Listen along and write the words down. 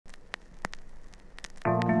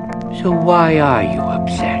So why are you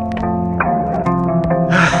upset?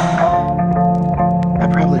 I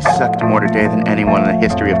probably sucked more today than anyone in the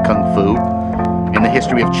history of Kung Fu, in the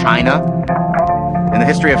history of China, in the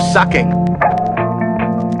history of sucking. And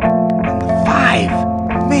the 5,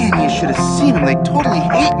 man, you should have seen them. They totally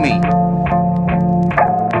hate me.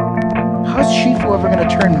 How's Shifu ever gonna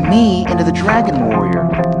turn me into the Dragon Warrior?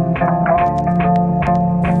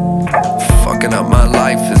 Fucking up my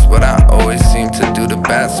life is what I always seem to do the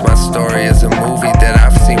best. My story is a movie that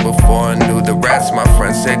I've seen before and knew the rest. My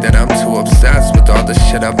friends say that I'm too obsessed with all the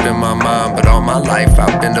shit up in my mind, but all my life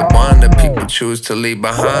I've been the one that people choose to leave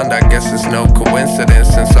behind. I guess it's no coincidence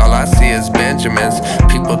since all I see is Benjamins.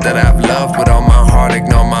 People that I've loved with all my heart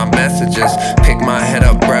ignore my messages. Pick my head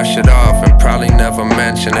up, brush it off, and probably never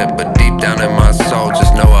mention it, but deep down in my soul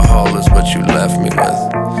just know a hole is what you left me with.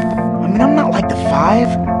 I mean, I'm not like the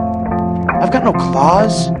 5. I've got no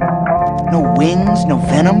claws, no wings, no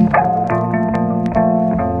venom.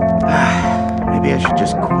 Maybe I should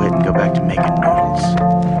just quit and go back to making noodles.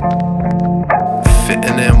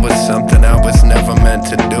 Fitting in was something I was never meant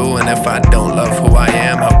to do, and if I don't love who I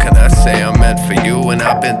am, how can I say I'm meant for you? And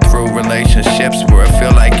I've been through relationships where I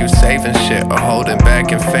feel like you saving shit or holding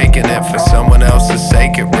back and faking it for someone else's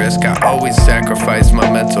sake at risk. I always sacrifice my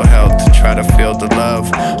mental health to try to feel the love,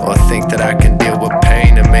 or think that I can deal with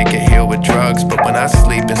pain and make it heal with drugs. But when I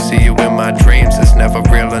sleep and see you in my dreams, it's never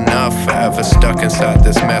real enough. Forever stuck inside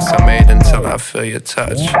this mess I made until I feel your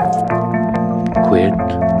touch. Quit,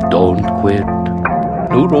 don't quit.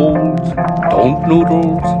 Noodles, don't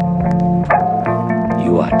noodles.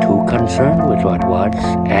 You are too concerned with what was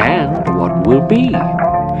and what will be.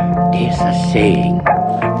 There's a saying,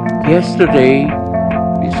 yesterday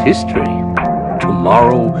is history,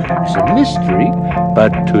 tomorrow is a mystery,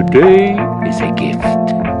 but today is a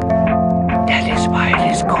gift. That is why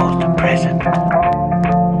it is called the present.